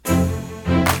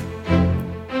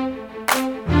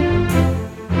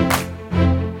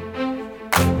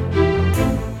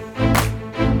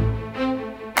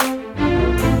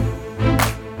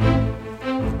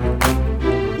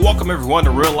everyone,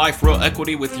 to Real Life, Real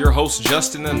Equity with your host,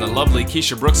 Justin, and the lovely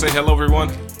Keisha Brooks. Say hello, everyone.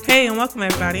 Hey, and welcome,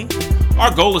 everybody.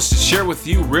 Our goal is to share with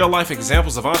you real-life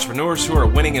examples of entrepreneurs who are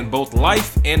winning in both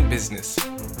life and business.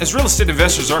 As real estate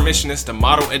investors, our mission is to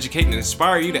model, educate, and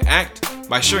inspire you to act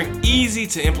by sharing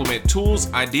easy-to-implement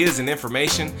tools, ideas, and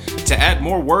information to add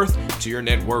more worth to your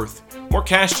net worth, more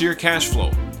cash to your cash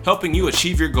flow, helping you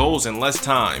achieve your goals in less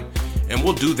time. And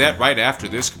we'll do that right after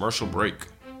this commercial break.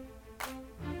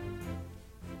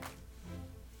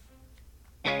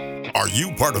 Are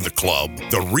you part of the club?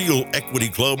 The Real Equity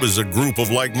Club is a group of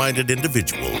like-minded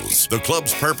individuals. The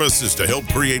club's purpose is to help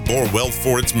create more wealth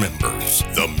for its members.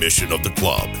 The mission of the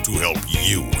club, to help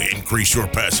you increase your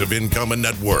passive income and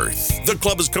net worth. The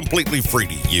club is completely free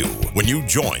to you. When you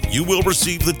join, you will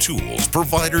receive the tools,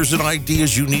 providers, and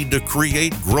ideas you need to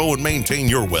create, grow, and maintain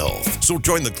your wealth. So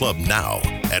join the club now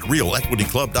at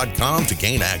RealEquityClub.com to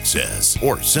gain access.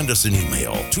 Or send us an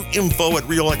email to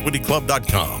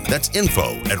info@RealEquityClub.com. That's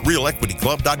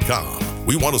info@RealEquityClub.com.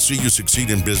 We want to see you succeed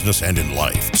in business and in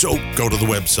life. So go to the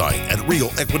website at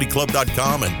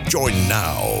RealEquityClub.com and join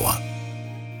now.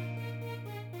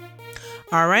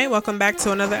 All right, welcome back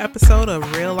to another episode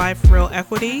of Real Life, Real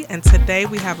Equity. And today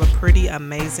we have a pretty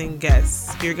amazing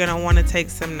guest. You're going to want to take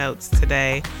some notes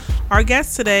today. Our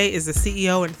guest today is the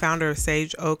CEO and founder of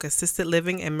Sage Oak Assisted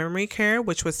Living and Memory Care,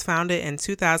 which was founded in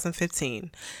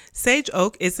 2015. Sage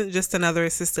Oak isn't just another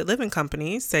assisted living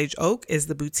company. Sage Oak is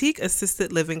the boutique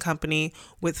assisted living company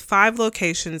with 5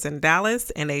 locations in Dallas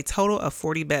and a total of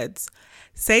 40 beds.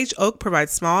 Sage Oak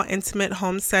provides small, intimate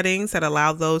home settings that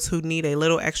allow those who need a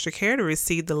little extra care to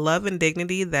receive the love and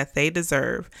dignity that they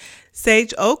deserve.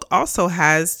 Sage Oak also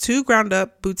has 2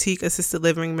 ground-up boutique assisted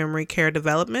living memory care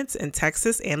developments in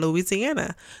Texas and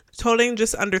Louisiana, totaling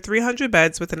just under 300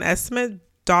 beds with an estimated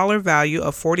dollar value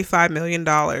of $45 million.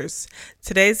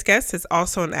 Today's guest is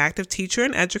also an active teacher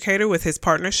and educator with his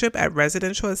partnership at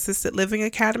Residential Assisted Living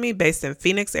Academy based in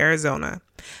Phoenix, Arizona.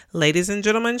 Ladies and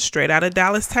gentlemen, straight out of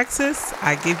Dallas, Texas,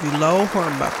 I give you Lo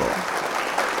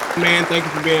Hornbuckle. Man, thank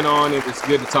you for being on. It was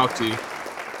good to talk to you.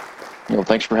 Well,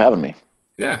 thanks for having me.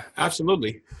 Yeah,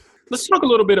 absolutely. Let's talk a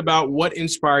little bit about what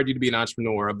inspired you to be an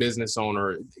entrepreneur, a business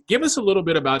owner. Give us a little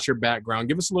bit about your background.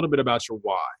 Give us a little bit about your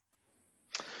why.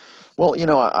 Well,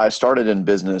 I started in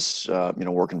business,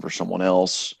 working for someone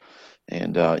else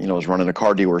and, was running a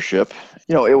car dealership.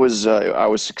 I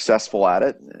was successful at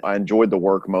it. I enjoyed the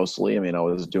work mostly. I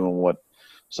was doing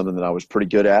something that I was pretty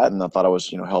good at, and I thought I was,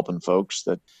 helping folks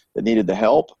that needed the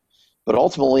help. But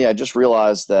ultimately, I just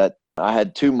realized that I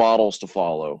had 2 models to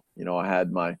follow. I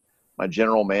had my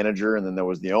general manager, and then there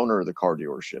was the owner of the car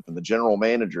dealership. And the general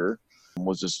manager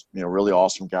was this, really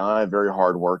awesome guy, very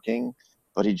hardworking,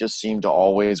 but he just seemed to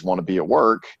always want to be at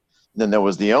work. And then there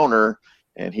was the owner,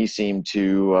 and he seemed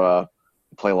to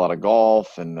play a lot of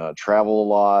golf and travel a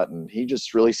lot. And he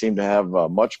just really seemed to have a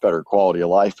much better quality of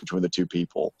life between the 2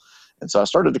 people. And so I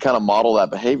started to kind of model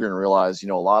that behavior and realize,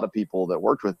 a lot of people that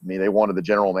worked with me, they wanted the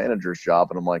general manager's job.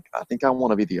 And I'm like, I think I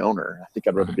want to be the owner. I think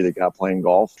I'd rather be the guy playing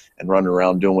golf and running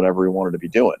around doing whatever he wanted to be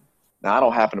doing. Now, I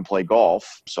don't happen to play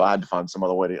golf, so I had to find some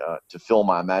other way to fill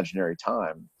my imaginary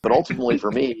time. But ultimately for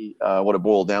me, what it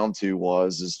boiled down to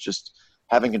is just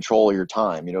having control of your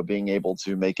time, being able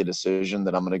to make a decision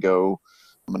that I'm going to go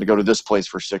to this place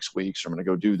for 6 weeks, or I'm going to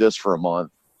go do this for a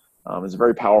month. It's a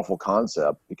very powerful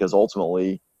concept because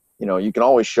ultimately, you can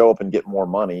always show up and get more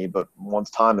money, but once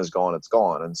time is gone, it's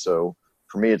gone. And so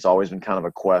for me, it's always been kind of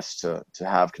a quest to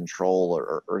have control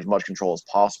or as much control as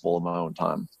possible in my own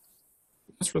time.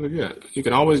 That's really good. You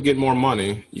can always get more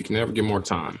money. You can never get more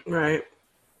time. Right.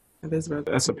 That is right.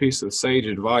 That's a piece of sage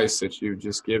advice that you've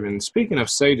just given. Speaking of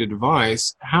sage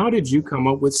advice, how did you come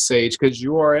up with Sage? Because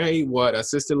you are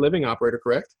assisted living operator,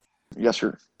 correct? Yes,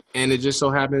 sir. And it just so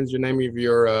happens your name of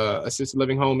your assisted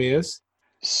living home is?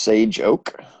 Sage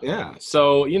Oak. Yeah.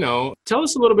 So, tell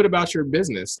us a little bit about your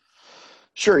business.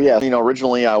 Sure. Yeah.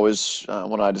 Originally I was,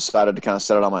 when I decided to kind of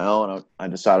set it on my own, I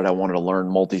decided I wanted to learn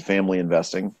multifamily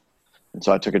investing. And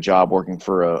so I took a job working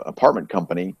for an apartment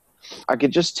company. I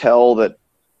could just tell that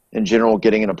in general,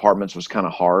 getting in apartments was kind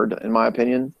of hard, in my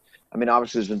opinion.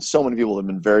 Obviously there's been so many people that have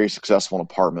been very successful in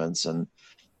apartments, and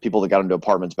people that got into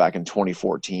apartments back in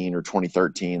 2014 or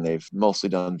 2013, they've mostly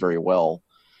done very well.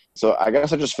 So I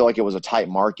guess I just feel like it was a tight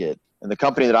market. And the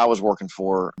company that I was working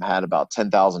for had about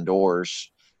 10,000 doors,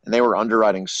 and they were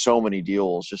underwriting so many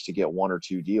deals just to get 1 or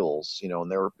 2 deals, and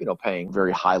they were, paying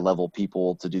very high level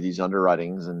people to do these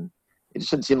underwritings. And it just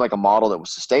didn't seem like a model that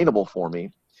was sustainable for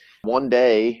me. One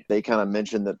day they kind of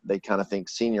mentioned that they kind of think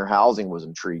senior housing was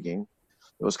intriguing.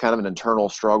 It was kind of an internal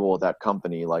struggle with that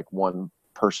company. Like one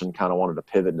person kind of wanted to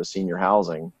pivot into senior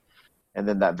housing. And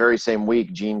then that very same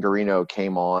week, Gene Garino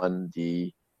came on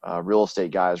the Real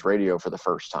Estate Guys radio for the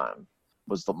first time. It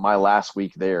was my last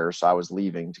week there, so I was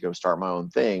leaving to go start my own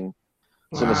thing.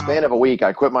 So in the span of a week,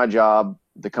 I quit my job.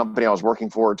 The company I was working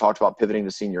for talked about pivoting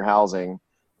to senior housing,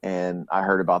 and I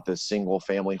heard about this single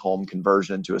family home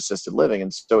conversion into assisted living.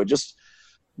 And so it just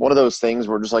one of those things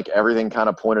where just like everything kind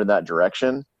of pointed in that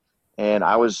direction. And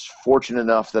I was fortunate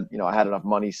enough that, I had enough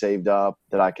money saved up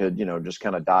that I could, just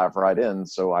kind of dive right in.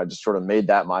 So I just sort of made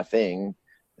that my thing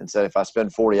and said, if I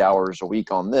spend 40 hours a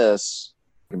week on this,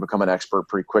 I can become an expert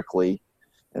pretty quickly.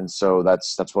 And so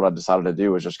that's what I decided to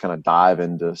do, was just kind of dive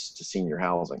into senior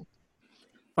housing.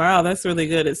 Wow, that's really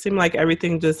good. It seemed like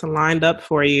everything just lined up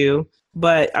for you,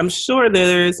 but I'm sure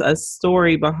there's a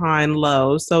story behind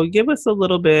Low. So give us a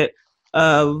little bit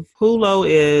of who Low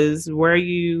is, where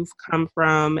you've come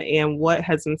from, and what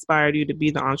has inspired you to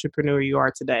be the entrepreneur you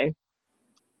are today.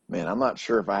 Man, I'm not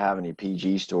sure if I have any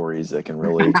PG stories that can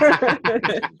really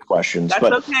questions. That's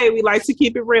but okay. We like to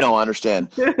keep it real. No, I understand.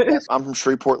 Yes, I'm from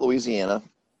Shreveport, Louisiana.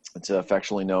 It's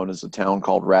affectionately known as a town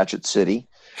called Ratchet City.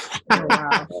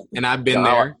 Wow. And I've been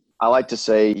there. I like to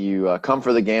say you come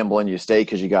for the gambling, you stay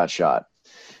because you got shot.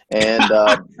 And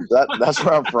that's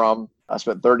where I'm from. I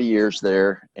spent 30 years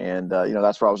there, and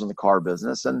that's where I was in the car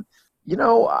business. And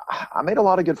I made a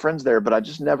lot of good friends there, but I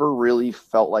just never really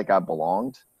felt like I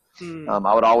belonged.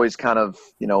 I would always kind of,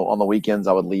 on the weekends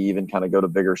I would leave and kind of go to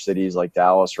bigger cities like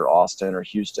Dallas or Austin or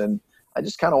Houston. I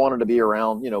just kind of wanted to be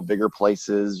around, bigger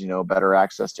places, better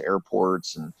access to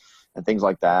airports and things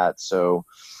like that. So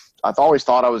I've always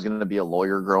thought I was going to be a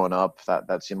lawyer growing up.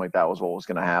 That seemed like that was what was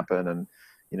going to happen. And,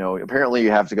 apparently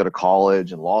you have to go to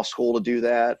college and law school to do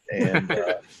that. And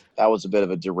that was a bit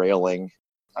of a derailing.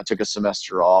 I took a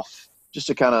semester off just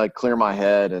to kind of clear my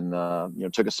head and,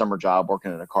 took a summer job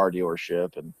working in a car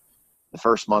dealership. And the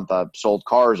first month I sold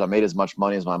cars, I made as much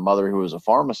money as my mother, who was a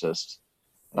pharmacist.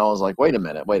 And I was like, wait a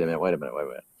minute.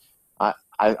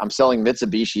 I'm selling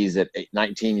Mitsubishis at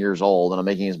 19 years old, and I'm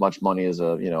making as much money as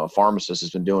a pharmacist has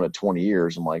been doing it 20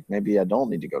 years. I'm like, maybe I don't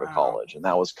need to go to college. And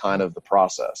that was kind of the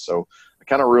process. So I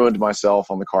kind of ruined myself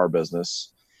on the car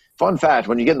business. Fun fact,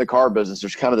 when you get in the car business,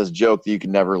 there's kind of this joke that you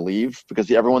can never leave,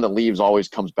 because everyone that leaves always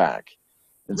comes back.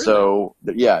 And really? So,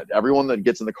 yeah, everyone that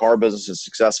gets in the car business is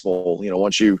successful.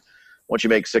 Once you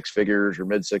make six figures or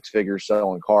mid six figures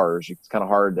selling cars, it's kind of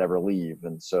hard to ever leave.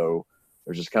 And so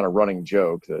there's this kind of running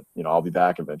joke that, I'll be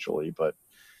back eventually. But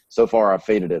so far I've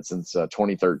faded it since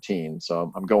 2013.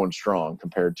 So I'm going strong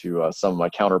compared to some of my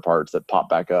counterparts that pop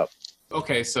back up.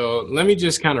 Okay, so let me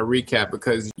just kind of recap,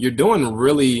 because you're doing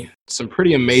really some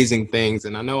pretty amazing things.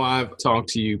 And I know I've talked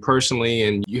to you personally,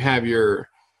 and you have your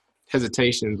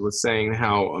hesitations with saying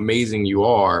how amazing you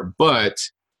are. But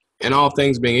in all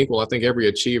things being equal, I think every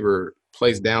achiever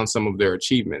plays down some of their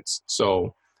achievements.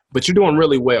 So, but you're doing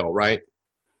really well, right?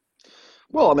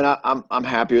 Well, I mean, I'm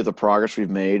happy with the progress we've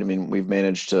made. I mean, we've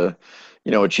managed to,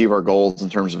 achieve our goals in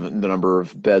terms of the number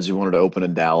of beds we wanted to open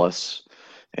in Dallas.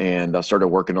 And I started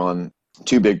working on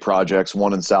two big projects,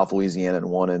 one in South Louisiana and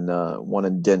one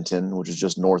in Denton, which is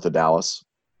just north of Dallas.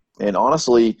 And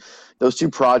honestly, those two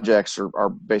projects are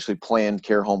basically planned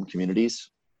care home communities.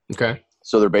 Okay.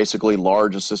 So they're basically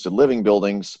large assisted living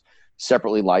buildings,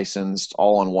 separately licensed,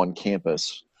 all on one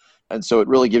campus. And so it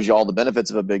really gives you all the benefits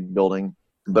of a big building,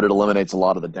 but it eliminates a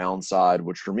lot of the downside,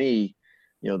 which for me,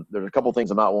 there's a couple of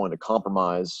things I'm not willing to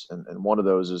compromise. And one of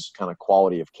those is kind of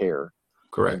quality of care.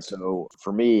 Correct. And so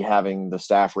for me, having the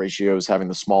staff ratios, having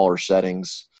the smaller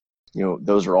settings,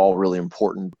 those are all really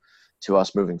important to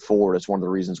us moving forward. It's one of the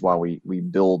reasons why we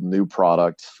build new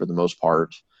product for the most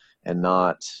part, and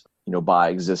not buy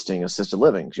existing assisted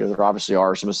livings. There obviously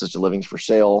are some assisted livings for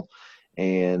sale,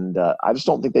 and I just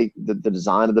don't think the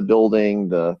design of the building,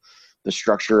 the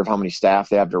structure of how many staff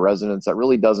they have to residents, that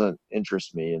really doesn't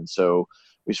interest me. And so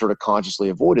we sort of consciously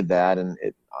avoided that, and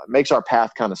it makes our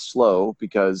path kind of slow,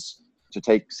 because to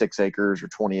take 6 acres or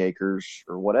 20 acres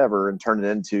or whatever and turn it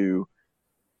into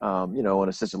an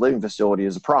assisted living facility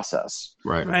is a process.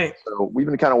 Right. So we've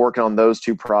been kind of working on those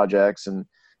two projects, and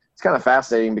it's kind of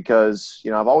fascinating because,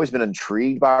 I've always been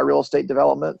intrigued by real estate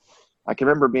development. I can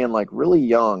remember being like really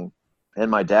young,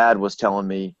 and my dad was telling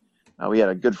me, we had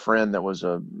a good friend that was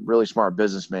a really smart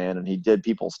businessman, and he did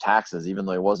people's taxes, even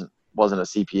though he wasn't a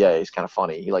CPA. It's kind of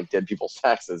funny. He did people's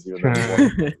taxes, even though he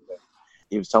wasn't.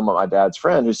 He was telling my dad's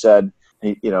friend, who said,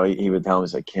 he would tell him, he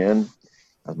said, Ken,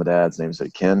 that's my dad's name, he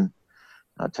said, Ken,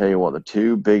 I'll tell you what, the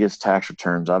two biggest tax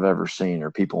returns I've ever seen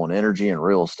are people in energy and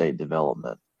real estate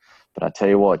development. But I tell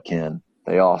you what, Ken,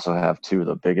 they also have two of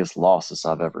the biggest losses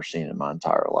I've ever seen in my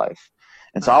entire life.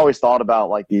 And so I always thought about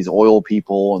like these oil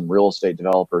people and real estate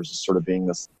developers as sort of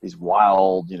being these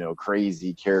wild,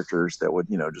 crazy characters that would,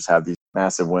 just have these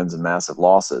massive wins and massive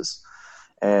losses.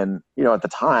 And, at the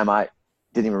time I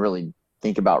didn't even really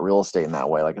think about real estate in that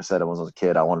way. Like I said, when I was a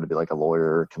kid, I wanted to be like a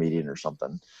lawyer, comedian or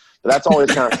something. But that's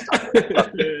always kind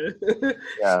of,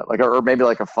 yeah, like, or maybe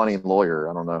like a funny lawyer.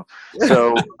 I don't know.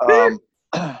 So,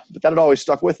 but that had always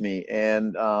stuck with me.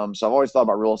 And so I've always thought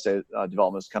about real estate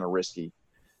development as kind of risky.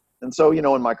 And so,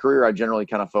 in my career, I generally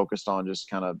kind of focused on just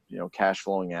kind of, cash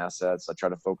flowing assets. I try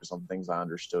to focus on things I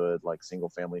understood, like single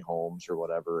family homes or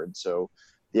whatever. And so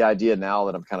the idea now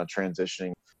that I'm kind of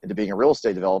transitioning into being a real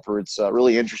estate developer, it's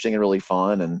really interesting and really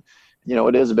fun. And,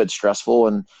 it is a bit stressful.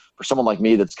 And for someone like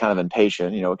me that's kind of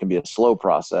impatient, it can be a slow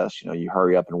process. You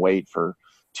hurry up and wait for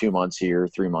 2 months here,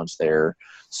 3 months there.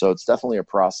 So it's definitely a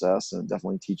process and it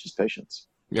definitely teaches patience.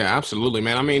 Yeah, absolutely,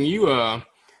 man. I mean,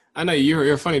 I know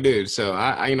you're a funny dude, so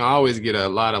I always get a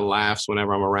lot of laughs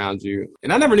whenever I'm around you.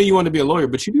 And I never knew you wanted to be a lawyer,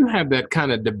 but you do have that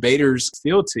kind of debater's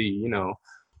feel to you.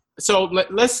 So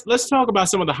let's talk about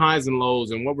some of the highs and lows,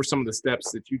 and what were some of the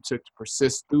steps that you took to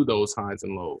persist through those highs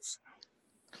and lows?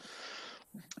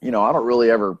 I don't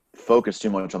really ever focus too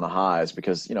much on the highs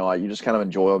because you just kind of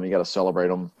enjoy them. You got to celebrate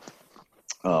them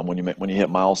when you hit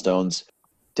milestones.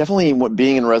 Definitely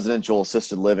being in residential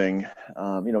assisted living,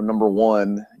 number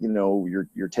one,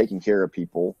 you're taking care of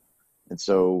people. And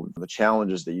so the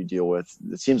challenges that you deal with,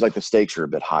 it seems like the stakes are a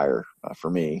bit higher for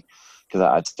me because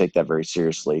I take that very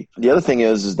seriously. The other thing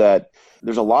is that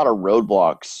there's a lot of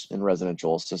roadblocks in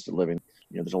residential assisted living.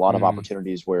 There's a lot of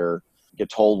opportunities where you get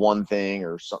told one thing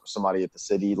or somebody at the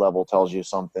city level tells you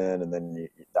something, and then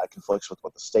that conflicts with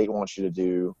what the state wants you to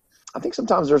do. I think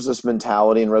sometimes there's this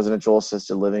mentality in residential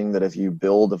assisted living that if you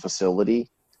build a facility,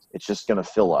 it's just going to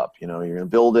fill up. You're going to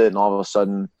build it and all of a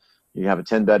sudden you have a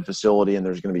 10-bed facility and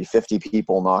there's going to be 50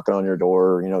 people knocking on your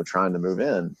door, trying to move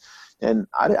in. And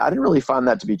I didn't really find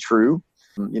that to be true.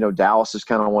 Dallas is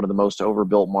kind of one of the most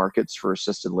overbuilt markets for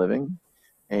assisted living.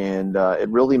 And it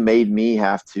really made me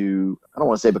have to, I don't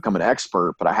want to say become an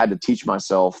expert, but I had to teach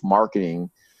myself marketing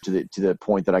to the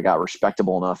point that I got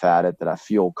respectable enough at it that I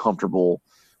feel comfortable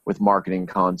with marketing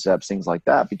concepts, things like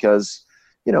that, because,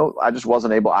 I just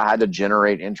wasn't able, I had to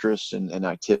generate interest and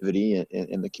activity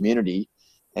in the community.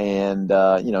 And,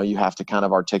 you have to kind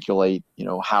of articulate,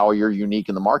 how you're unique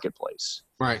in the marketplace.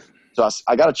 Right. So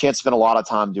I got a chance to spend a lot of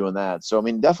time doing that. So,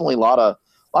 definitely a lot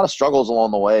of struggles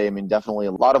along the way. Definitely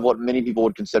a lot of what many people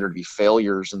would consider to be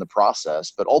failures in the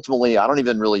process, but ultimately I don't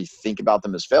even really think about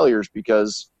them as failures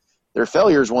because they're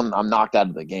failures when I'm knocked out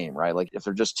of the game, right? Like if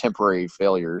they're just temporary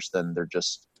failures, then they're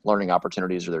just learning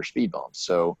opportunities or they're speed bumps.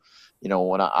 So,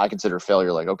 when I consider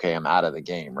failure, like, okay, I'm out of the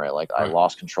game, right? Like I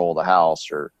lost control of the house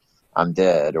or I'm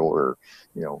dead or,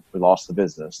 we lost the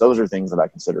business. Those are things that I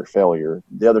consider failure.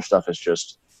 The other stuff is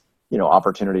just,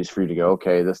 opportunities for you to go,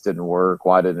 okay, this didn't work.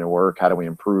 Why didn't it work? How do we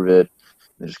improve it?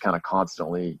 And just kind of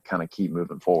constantly kind of keep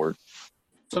moving forward.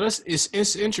 So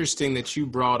it's interesting that you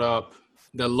brought up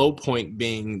the low point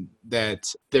being that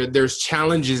there's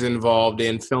challenges involved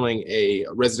in filling a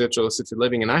residential assisted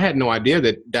living. And I had no idea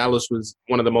that Dallas was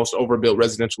one of the most overbuilt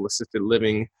residential assisted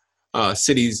living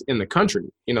cities in the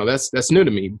country. That's new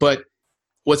to me. But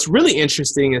what's really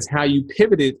interesting is how you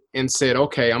pivoted and said,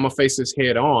 okay, I'm going to face this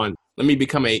head on. Let me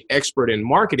become an expert in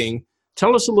marketing.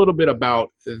 Tell us a little bit about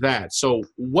that. So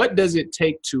what does it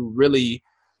take to really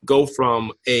go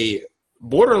from a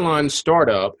borderline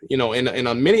startup, and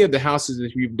on many of the houses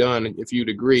that you've done, if you'd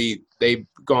agree, they've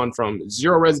gone from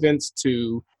 0 residents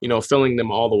to, filling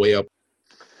them all the way up?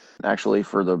 Actually,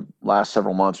 for the last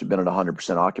several months, we've been at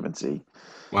 100% occupancy.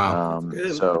 Wow.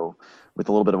 So with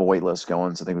a little bit of a wait list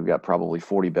going, so I think we've got probably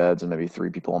 40 beds and maybe 3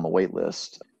 people on the wait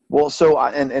list. Well, so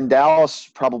and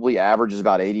Dallas probably averages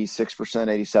about 86%,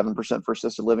 87% for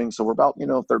assisted living. So we're about,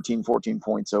 13, 14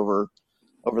 points over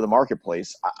the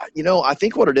marketplace. I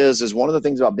think what it is one of the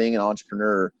things about being an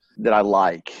entrepreneur that I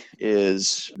like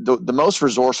is the most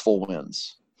resourceful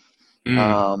wins.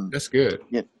 That's good.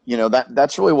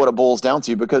 That's really what it boils down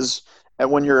to, because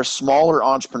when you're a smaller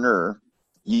entrepreneur,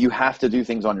 you have to do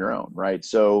things on your own, right?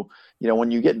 So,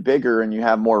 when you get bigger and you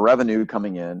have more revenue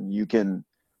coming in, you can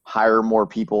hire more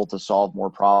people to solve more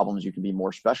problems. You can be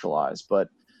more specialized. But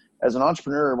as an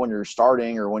entrepreneur, when you're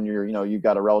starting or when you're, you've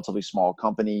got a relatively small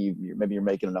company, maybe you're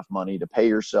making enough money to pay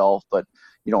yourself, but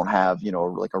you don't have,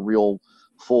 like a real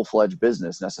full-fledged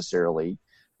business necessarily.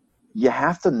 You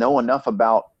have to know enough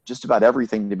about just about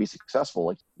everything to be successful.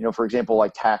 Like, for example,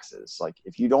 like taxes. Like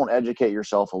if you don't educate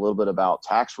yourself a little bit about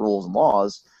tax rules and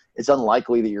laws, it's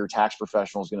unlikely that your tax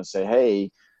professional is going to say,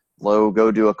 hey, Lo,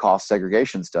 go do a cost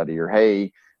segregation study, or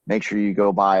hey, make sure you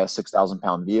go buy a 6,000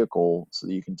 pound vehicle so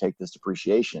that you can take this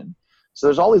depreciation. So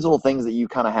there's all these little things that you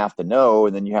kind of have to know,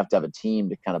 and then you have to have a team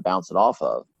to kind of bounce it off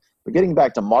of. But getting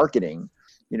back to marketing,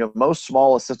 most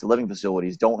small assisted living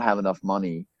facilities don't have enough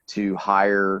money to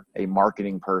hire a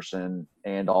marketing person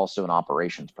and also an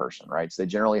operations person, right? So they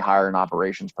generally hire an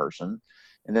operations person,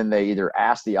 and then they either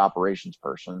ask the operations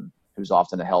person, who's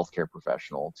often a healthcare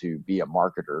professional, to be a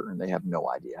marketer, and they have no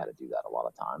idea how to do that a lot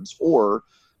of times, or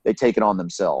they take it on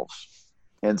themselves.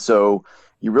 And so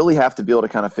you really have to be able to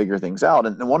kind of figure things out.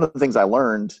 And one of the things I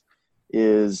learned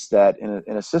is that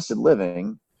in assisted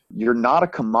living, you're not a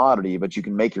commodity, but you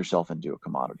can make yourself into a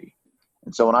commodity.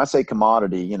 And so when I say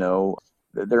commodity,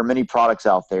 there are many products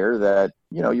out there that,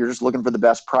 you're just looking for the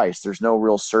best price. There's no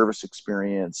real service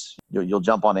experience. You'll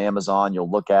jump on Amazon, you'll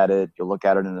look at it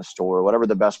in a store, whatever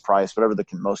the best price, whatever the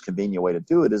most convenient way to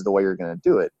do it is the way you're going to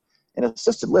do it. In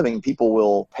assisted living, people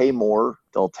will pay more.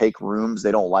 They'll take rooms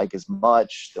they don't like as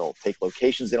much. They'll take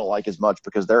locations they don't like as much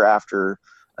because they're after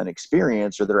an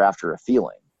experience or they're after a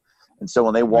feeling. And so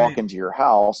when they walk into your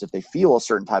house, if they feel a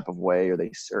certain type of way or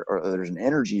there's an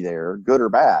energy there, good or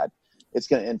bad, it's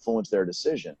going to influence their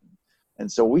decision.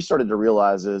 And so what we started to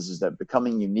realize is that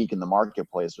becoming unique in the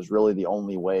marketplace was really the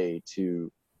only way to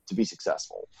be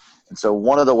successful. And so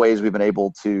one of the ways we've been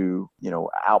able to,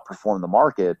 outperform the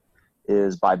market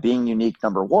is by being unique,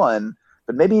 number one,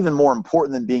 but maybe even more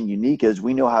important than being unique is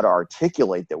we know how to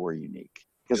articulate that we're unique.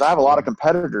 Because I have a lot of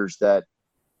competitors that,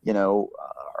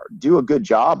 do a good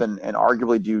job and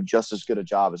arguably do just as good a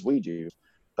job as we do.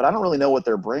 But I don't really know what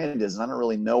their brand is, and I don't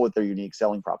really know what their unique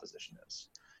selling proposition is.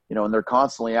 And they're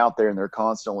constantly out there and they're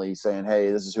constantly saying, hey,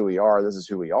 this is who we are, this is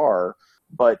who we are.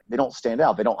 But they don't stand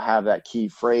out. They don't have that key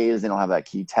phrase. They don't have that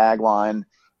key tagline.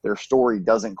 Their story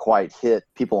doesn't quite hit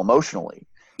people emotionally.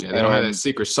 Yeah, they don't have that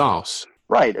secret sauce.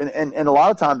 Right. And a lot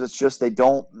of times it's just they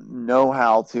don't know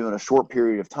how to, in a short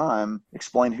period of time,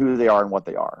 explain who they are and what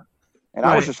they are. And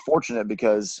I was just fortunate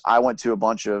because I went to a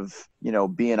bunch of,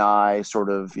 B&I sort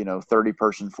of, 30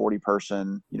 person, 40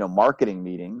 person, marketing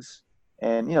meetings.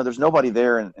 And, there's nobody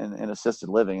there in assisted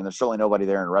living, and there's certainly nobody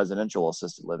there in residential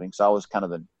assisted living. So I was kind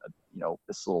of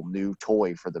this little new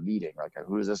toy for the meeting. Like,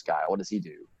 who is this guy? What does he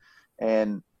do?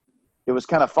 And it was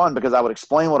kind of fun because I would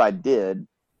explain what I did,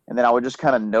 and then I would just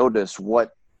kind of notice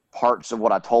what parts of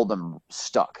what I told them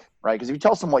stuck, right? Because if you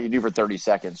tell someone what you do for 30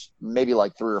 seconds, maybe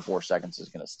like 3 or 4 seconds is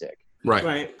going to stick.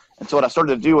 Right. And so what I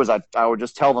started to do was I would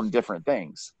just tell them different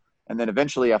things. And then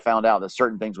eventually I found out that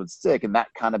certain things would stick. And that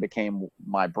kind of became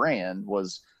my brand.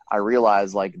 Was I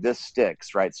realized like this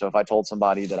sticks, right? So if I told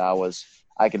somebody that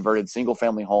I converted single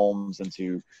family homes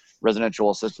into residential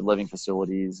assisted living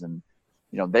facilities, and,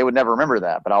 they would never remember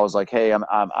that. But I was like, hey,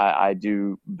 I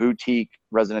do boutique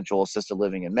residential assisted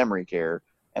living and memory care.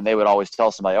 And they would always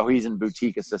tell somebody, oh, he's in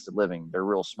boutique assisted living. They're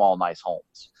real small, nice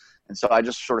homes. And so I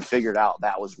just sort of figured out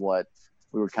that was what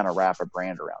we would kind of wrap a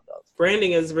brand around of.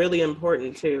 Branding is really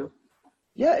important too.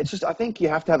 Yeah, it's just, I think you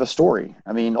have to have a story.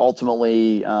 I mean,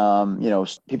 ultimately,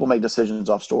 people make decisions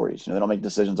off stories. They don't make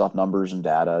decisions off numbers and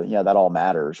data. Yeah, that all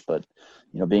matters. But,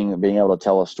 being able to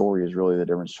tell a story is really the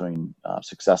difference between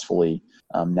successfully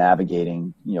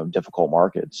navigating, difficult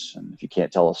markets. And if you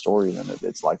can't tell a story, then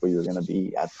it's likely you're going to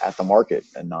be at the market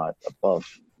and not above.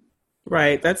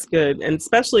 Right. That's good. And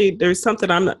especially there's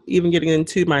something I'm even getting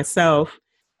into myself.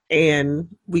 And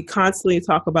we constantly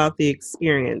talk about the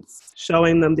experience,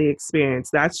 showing them the experience.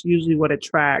 That's usually what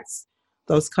attracts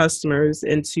those customers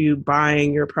into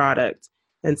buying your product.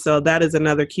 And so that is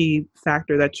another key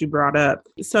factor that you brought up.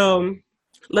 So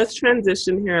let's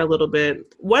transition here a little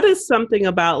bit. What is something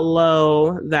about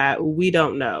Low that we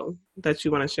don't know that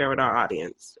you want to share with our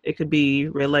audience? It could be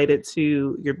related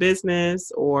to your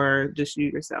business or just you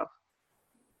yourself.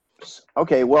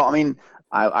 Okay. Well, I mean,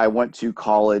 I went to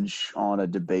college on a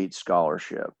debate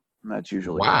scholarship. That's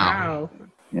usually wow.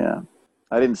 Yeah.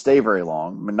 I didn't stay very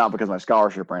long. I mean, not because my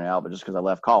scholarship ran out, but just because I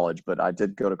left college. But I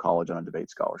did go to college on a debate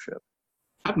scholarship.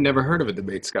 I've never heard of a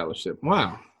debate scholarship.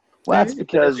 Wow. Well, that's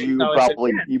because you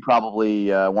probably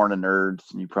weren't a nerd,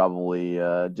 and you probably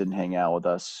didn't hang out with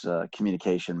us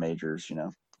communication majors,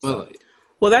 Well,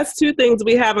 that's two things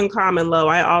we have in common, Lo.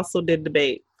 I also did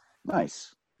debate.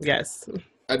 Nice. Yes.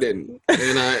 I didn't,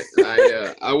 and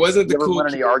I wasn't the you ever cool.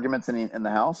 won any arguments in the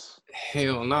house?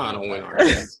 Hell no, I don't win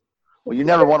arguments. Well, you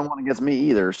never won one against me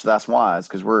either, so that's why. It's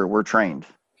because we're trained.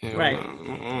 Hell right.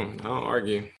 No, I don't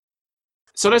argue.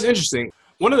 So that's interesting.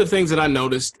 One of the things that I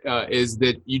noticed is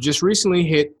that you just recently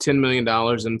hit $10 million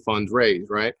in funds raised,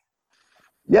 right?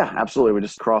 Yeah, absolutely. We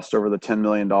just crossed over the $10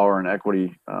 million in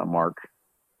equity mark.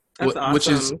 That's awesome. Which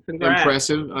is Congrats.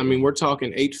 impressive. I mean, we're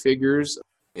talking 8 figures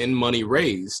in money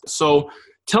raised. So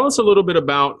Tell us a little bit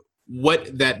about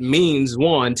what that means.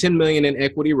 One, 10 million in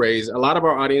equity raise. A lot of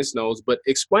our audience knows, but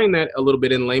explain that a little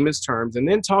bit in layman's terms, and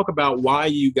then talk about why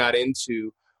you got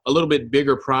into a little bit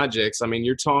bigger projects. I mean,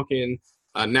 you're talking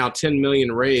now 10 million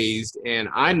raised, and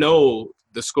I know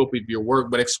the scope of your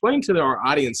work, but explain to our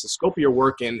audience the scope of your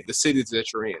work in the cities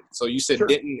that you're in. So you said Sure.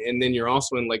 Denton, and then you're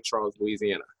also in Lake Charles,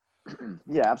 Louisiana.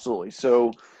 Yeah, absolutely.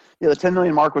 So, yeah, the 10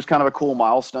 million mark was kind of a cool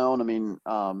milestone. I mean,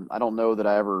 I don't know that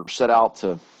I ever set out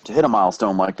to hit a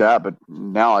milestone like that, but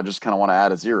now I just kind of want to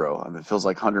add a zero. I mean, it feels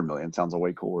like 100 million sounds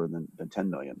way cooler than 10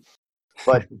 million.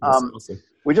 But That's awesome.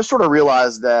 we just sort of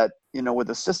realized that, with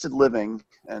assisted living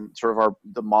and sort of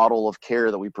the model of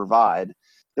care that we provide,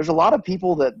 there's a lot of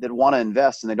people that want to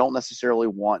invest, and they don't necessarily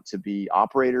want to be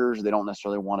operators. They don't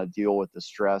necessarily want to deal with the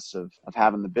stress of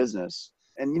having the business.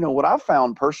 And, what I've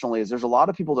found personally is there's a lot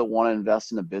of people that want to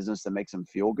invest in a business that makes them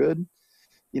feel good.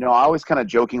 I always kind of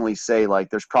jokingly say, like,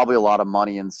 there's probably a lot of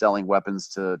money in selling weapons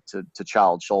to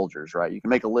child soldiers, right? You can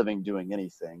make a living doing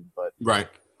anything, but Right.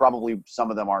 probably some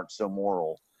of them aren't so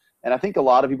moral. And I think a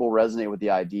lot of people resonate with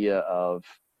the idea of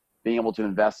being able to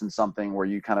invest in something where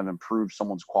you kind of improve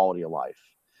someone's quality of life.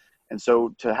 And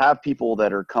so to have people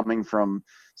that are coming from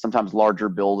sometimes larger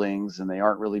buildings and they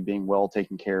aren't really being well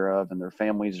taken care of, and their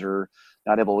families are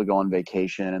not able to go on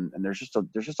vacation, and there's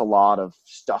just a lot of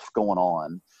stuff going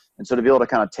on. And so to be able to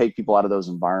kind of take people out of those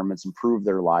environments, improve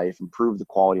their life, improve the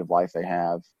quality of life they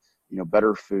have,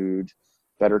 better food,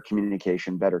 better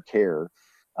communication, better care.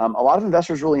 A lot of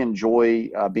investors really enjoy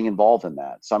being involved in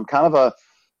that. So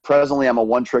presently I'm a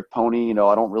one-trick pony.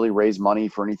 I don't really raise money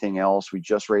for anything else. We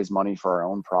just raise money for our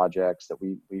own projects that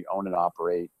we own and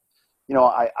operate.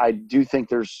 I do think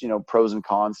there's, pros and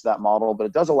cons to that model, but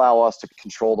it does allow us to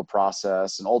control the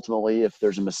process. And ultimately, if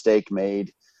there's a mistake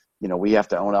made, we have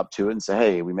to own up to it and say,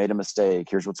 hey, we made a mistake.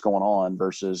 Here's what's going on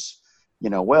versus,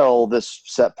 well, this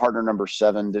set partner number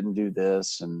 7 didn't do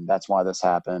this, and that's why this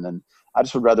happened. And I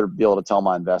just would rather be able to tell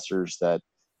my investors that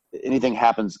anything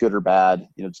happens, good or bad,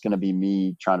 it's going to be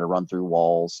me trying to run through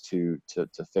walls to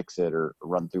fix it, or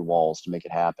run through walls to make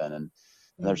it happen. And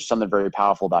there's something very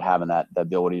powerful about having that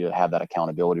ability to have that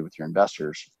accountability with your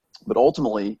investors. But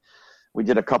ultimately, we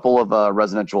did a couple of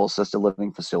residential assisted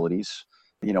living facilities.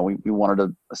 We wanted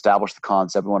to establish the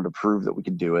concept. We wanted to prove that we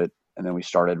could do it. And then we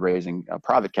started raising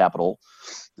private capital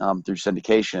through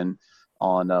syndication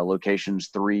on locations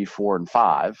 3, 4, and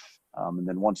 5. And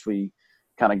then once we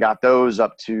kind of got those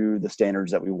up to the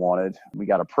standards that we wanted, we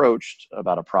got approached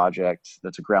about a project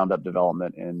that's a ground up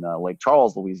development in Lake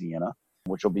Charles, Louisiana,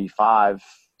 which will be 5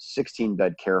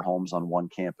 16-bed care homes on one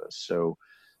campus. So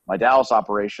my Dallas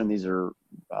operation, these are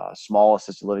small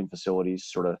assisted living facilities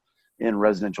sort of in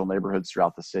residential neighborhoods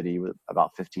throughout the city with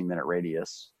about 15-minute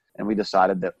radius. And we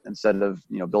decided that instead of,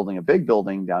 building a big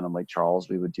building down in Lake Charles,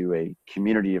 we would do a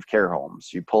community of care homes.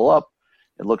 You pull up,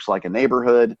 it looks like a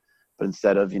neighborhood, but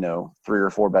instead of, 3 or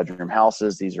 4 bedroom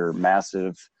houses, these are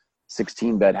massive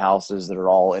 16-bed houses that are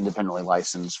all independently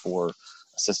licensed for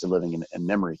assisted living and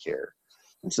memory care.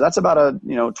 And so that's about a,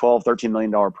 $12, $13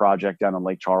 million project down in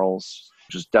Lake Charles,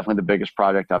 which is definitely the biggest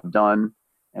project I've done.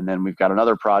 And then we've got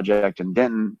another project in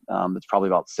Denton that's probably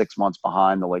about 6 months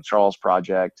behind the Lake Charles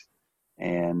project.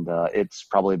 And it's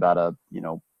probably about I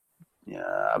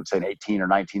would say an $18 or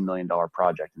 $19 million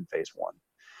project in phase 1.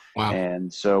 Wow.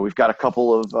 And so we've got a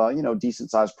couple of, decent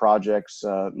sized projects,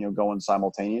 going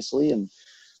simultaneously. And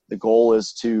the goal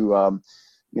is to,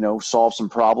 solve some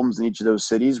problems in each of those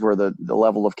cities where the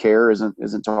level of care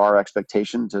isn't to our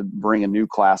expectation, to bring a new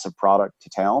class of product to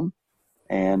town.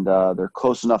 And they're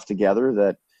close enough together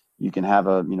that you can have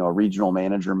a regional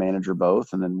manager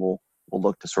both. And then we'll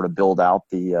look to sort of build out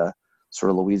the sort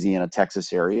of Louisiana,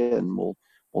 Texas area. And we'll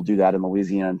do that in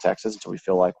Louisiana and Texas until we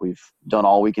feel like we've done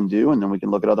all we can do. And then we can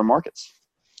look at other markets.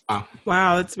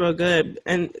 Wow, that's real good.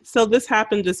 And so this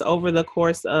happened just over the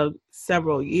course of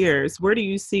several years. Where do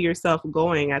you see yourself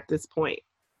going at this point?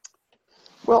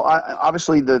 Well,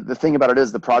 obviously the thing about it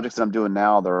is the projects that I'm doing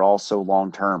now, they're all so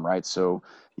long-term, right? So,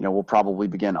 we'll probably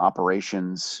begin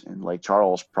operations in Lake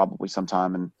Charles probably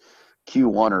sometime in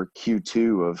Q1 or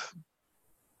Q2 of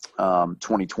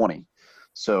 2020.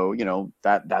 So,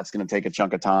 that's going to take a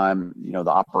chunk of time. The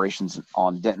operations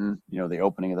on Denton, the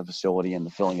opening of the facility and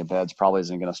the filling of beds probably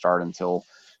isn't going to start until,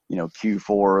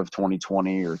 Q4 of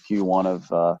 2020 or Q1 of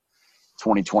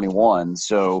 2021.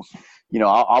 So,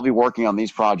 I'll be working on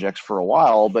these projects for a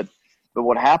while, but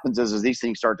what happens is as these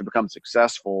things start to become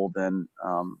successful, then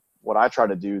what I try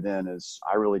to do then is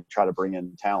I really try to bring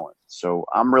in talent. So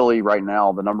I'm really right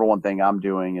now, the number one thing I'm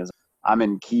doing is I'm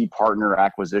in key partner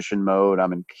acquisition mode.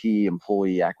 I'm in key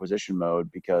employee acquisition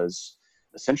mode because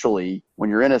essentially, when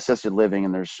you're in assisted living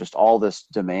and there's just all this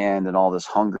demand and all this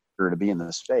hunger to be in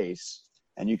the space,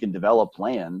 and you can develop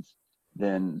land,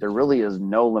 then there really is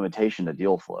no limitation to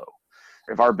deal flow.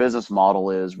 If our business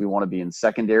model is we want to be in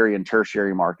secondary and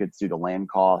tertiary markets due to land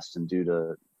cost and due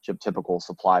to typical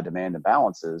supply demand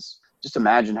imbalances, just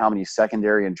imagine how many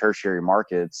secondary and tertiary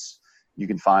markets you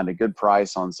can find a good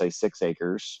price on, say, 6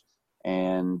 acres,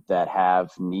 and that have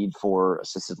need for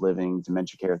assisted living,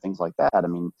 dementia care, things like that. I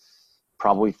mean,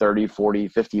 probably 30, 40,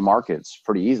 50 markets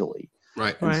pretty easily.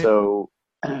 Right. And so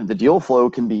the deal flow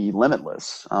can be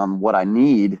limitless. What I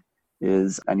need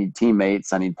is I need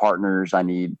teammates, I need partners, I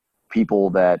need people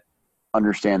that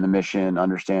understand the mission,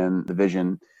 understand the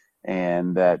vision,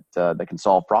 and that can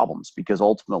solve problems. Because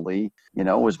ultimately,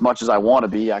 as much as I want to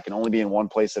be, I can only be in one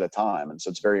place at a time. And so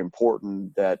it's very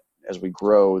important that as we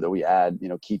grow, that we add,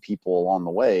 key people along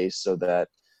the way so that,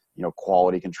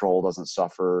 quality control doesn't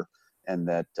suffer, and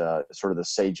that sort of the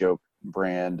Sage Oak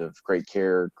brand of great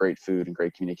care, great food, and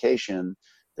great communication,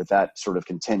 that sort of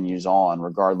continues on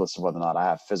regardless of whether or not I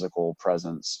have physical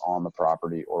presence on the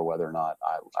property or whether or not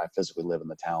I physically live in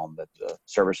the town that the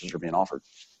services are being offered.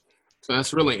 So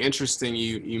that's really interesting.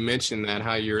 You mentioned that,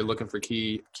 how you're looking for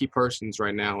key persons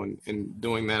right now and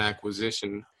doing that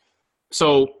acquisition.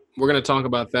 So we're going to talk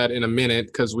about that in a minute,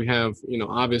 because we have,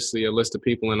 obviously a list of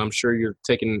people, and I'm sure you're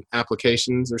taking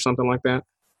applications or something like that.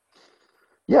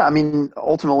 Yeah, I mean,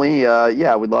 ultimately,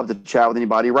 we'd love to chat with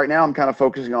anybody. Right now, I'm kind of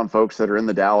focusing on folks that are in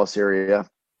the Dallas area,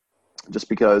 just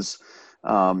because,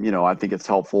 I think it's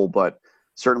helpful. But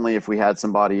certainly, if we had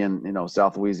somebody in,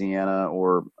 South Louisiana,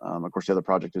 or of course, the other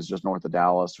project is just north of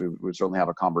Dallas, we would certainly have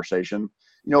a conversation.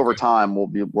 Over time, we'll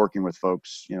be working with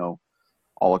folks,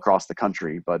 all across the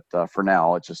country. But for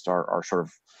now, it's just our sort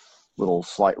of little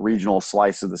regional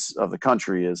slice of the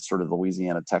country is sort of the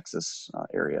Louisiana, Texas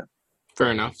area.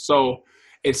 Fair enough. So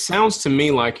it sounds to me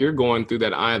like you're going through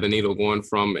that eye of the needle, going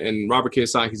from, in Robert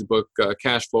Kiyosaki's book,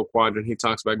 Cash Flow Quadrant, he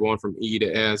talks about going from E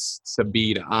to S to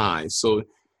B to I. So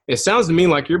it sounds to me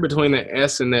like you're between that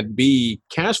S and that B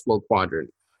cash flow quadrant.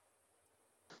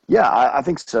 Yeah, I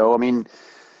think so. I mean,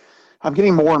 I'm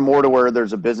getting more and more to where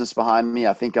there's a business behind me.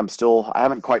 I think I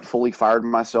haven't quite fully fired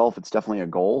myself. It's definitely a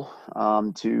goal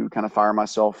to kind of fire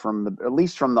myself at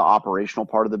least from the operational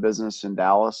part of the business in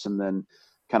Dallas, and then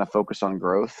kind of focus on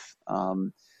growth.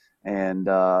 So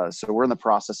we're in the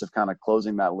process of kind of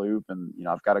closing that loop. And,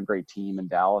 I've got a great team in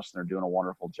Dallas, and they're doing a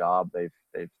wonderful job.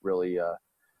 They've really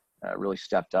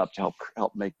stepped up to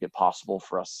help make it possible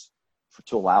for us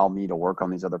to allow me to work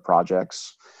on these other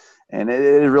projects. And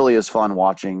it really is fun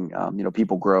watching,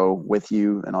 people grow with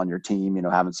you and on your team,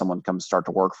 having someone come start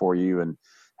to work for you and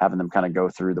having them kind of go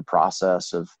through the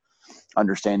process of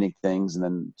understanding things, and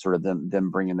then sort of them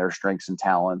bringing their strengths and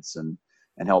talents and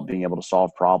help being able to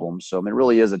solve problems. So, I mean, it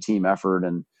really is a team effort,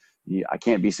 and I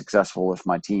can't be successful if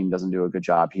my team doesn't do a good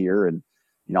job here. And,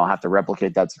 I'll have to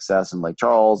replicate that success in Lake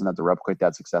Charles, and have to replicate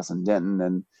that success in Denton,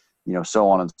 and, so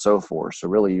on and so forth. So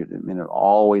really, it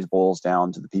always boils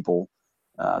down to the people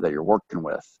that you're working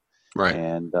with. Right.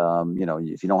 And,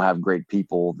 if you don't have great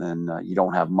people, then you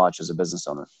don't have much as a business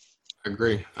owner. I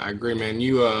agree, man.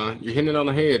 You're hitting it on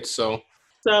the head. So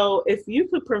if you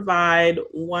could provide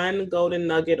one golden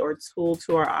nugget or tool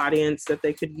to our audience that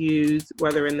they could use,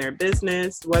 whether in their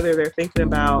business, whether they're thinking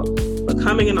about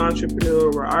becoming an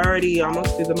entrepreneur, we're already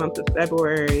almost through the month of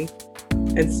February,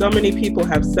 and so many people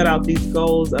have set out these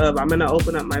goals of, I'm going to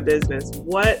open up my business.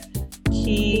 What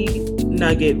key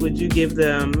nugget would you give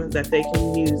them that they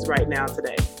can use right now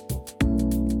today?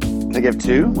 Can I give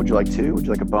two? Would you like two? Would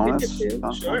you like a bonus?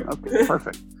 Sure. Okay,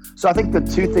 perfect. So I think the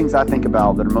two things I think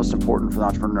about that are most important for the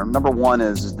entrepreneur, number one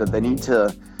is that they need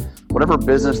to, whatever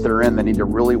business they're in, they need to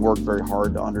really work very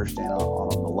hard to understand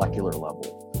on a molecular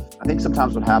level. I think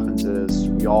sometimes what happens is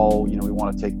we all, we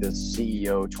want to take this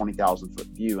CEO 20,000 foot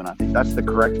view, and I think that's the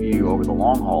correct view over the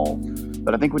long haul.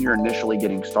 But I think when you're initially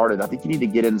getting started, I think you need to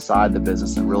get inside the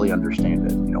business and really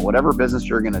understand it. Whatever business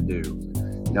you're going to do,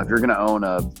 if you're going to own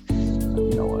a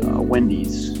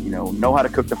Wendy's, know how to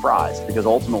cook the fries, because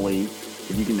ultimately,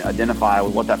 if you can identify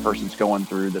with what that person's going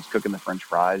through that's cooking the French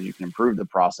fries, you can improve the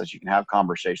process, you can have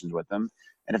conversations with them.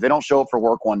 And if they don't show up for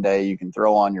work one day, you can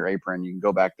throw on your apron, you can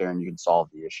go back there and you can solve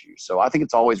the issue. So I think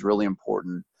it's always really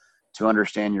important to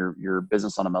understand your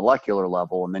business on a molecular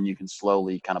level, and then you can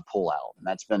slowly kind of pull out. And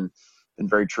that's been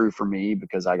very true for me,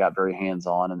 because I got very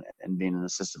hands-on and being an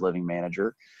assisted living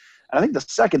manager. And I think the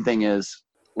second thing is,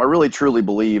 I really truly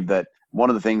believe that one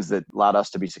of the things that allowed us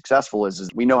to be successful is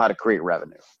we know how to create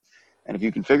revenue. And if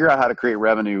you can figure out how to create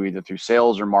revenue either through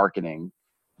sales or marketing,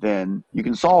 then you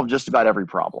can solve just about every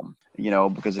problem.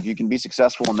 because if you can be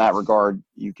successful in that regard,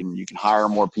 you can hire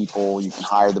more people, you can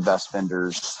hire the best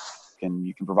vendors,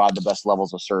 you can provide the best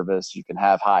levels of service, you can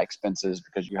have high expenses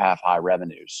because you have high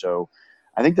revenues. So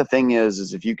I think the thing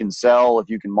is if you can sell, if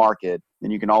you can market,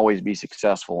 then you can always be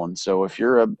successful. And so if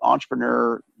you're an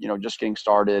entrepreneur, just getting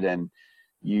started and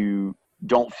you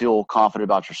don't feel confident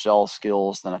about your sales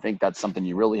skills, then I think that's something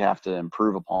you really have to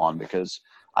improve upon, because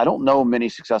I don't know many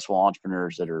successful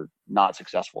entrepreneurs that are not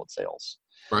successful at sales.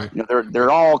 Right. There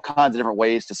are all kinds of different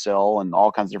ways to sell and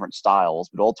all kinds of different styles,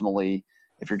 but ultimately,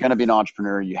 if you're going to be an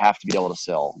entrepreneur, you have to be able to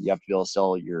sell. You have to be able to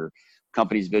sell your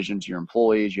company's vision to your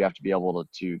employees. You have to be able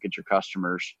to get your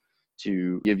customers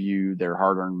to give you their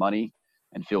hard-earned money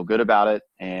and feel good about it.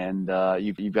 And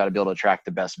you've got to be able to attract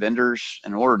the best vendors.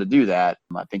 And in order to do that,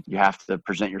 I think you have to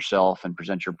present yourself and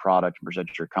present your product and present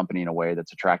your company in a way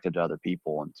that's attractive to other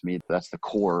people. And to me, that's the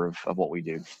core of what we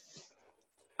do.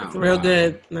 That's real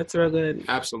good. That's real good.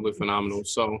 Absolutely phenomenal.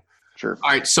 So, sure. All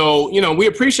right. So, we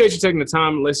appreciate you taking the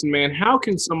time to listen, man. How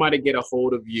can somebody get a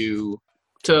hold of you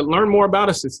to learn more about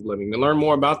assisted living, to learn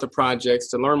more about the projects,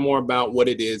 to learn more about what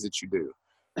it is that you do?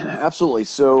 Absolutely.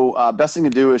 So best thing to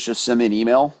do is just send me an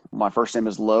email. My first name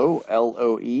is Loe,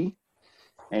 L-O-E.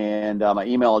 And my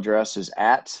email address is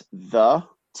at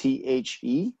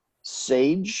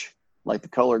sage, like the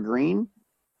color green,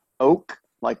 oak,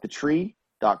 like the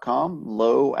tree.com,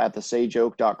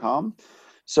 loe@thesageoak.com.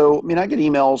 So, I get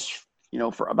emails,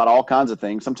 for about all kinds of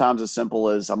things. Sometimes as simple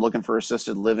as I'm looking for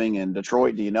assisted living in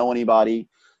Detroit. Do you know anybody?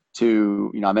 To,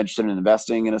 I'm interested in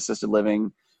investing in assisted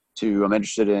living. To I'm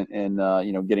interested in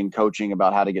getting coaching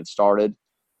about how to get started.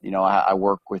 I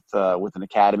work with an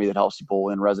academy that helps people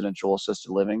in residential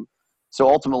assisted living. So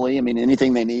ultimately,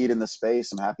 anything they need in the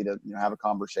space, I'm happy to have a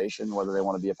conversation, whether they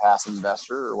want to be a passive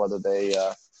investor or whether they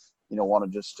want to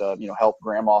just help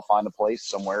grandma find a place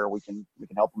somewhere. We can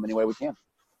help them any way we can.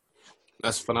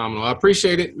 That's phenomenal. I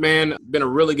appreciate it, man. Been a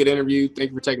really good interview.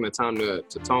 Thank you for taking the time to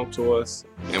talk to us.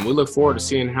 And we look forward to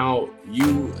seeing how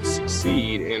you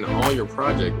succeed in all your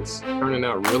projects. It's turning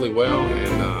out really well,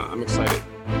 and I'm excited.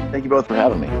 Thank you both for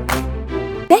having me.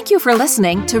 Thank you for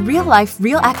listening to Real Life,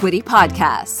 Real Equity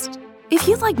podcast. If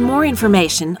you'd like more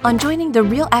information on joining the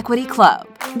Real Equity Club,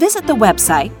 visit the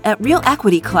website at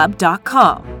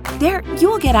realequityclub.com. There, you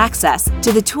will get access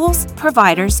to the tools,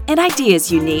 providers, and ideas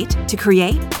you need to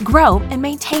create, grow, and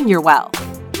maintain your wealth.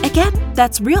 Again,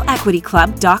 that's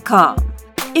realequityclub.com.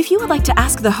 If you would like to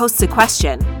ask the hosts a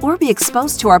question or be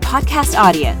exposed to our podcast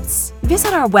audience,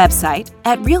 visit our website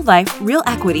at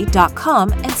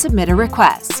realliferealequity.com and submit a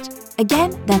request.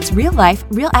 Again, that's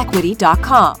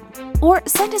realliferealequity.com. Or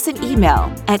send us an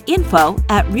email at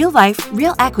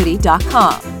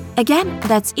info@realliferealequity.com. Again,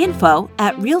 that's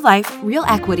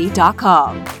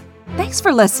info@realliferealequity.com. Thanks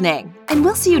for listening, and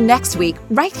we'll see you next week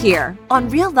right here on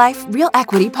Real Life, Real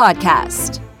Equity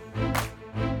podcast.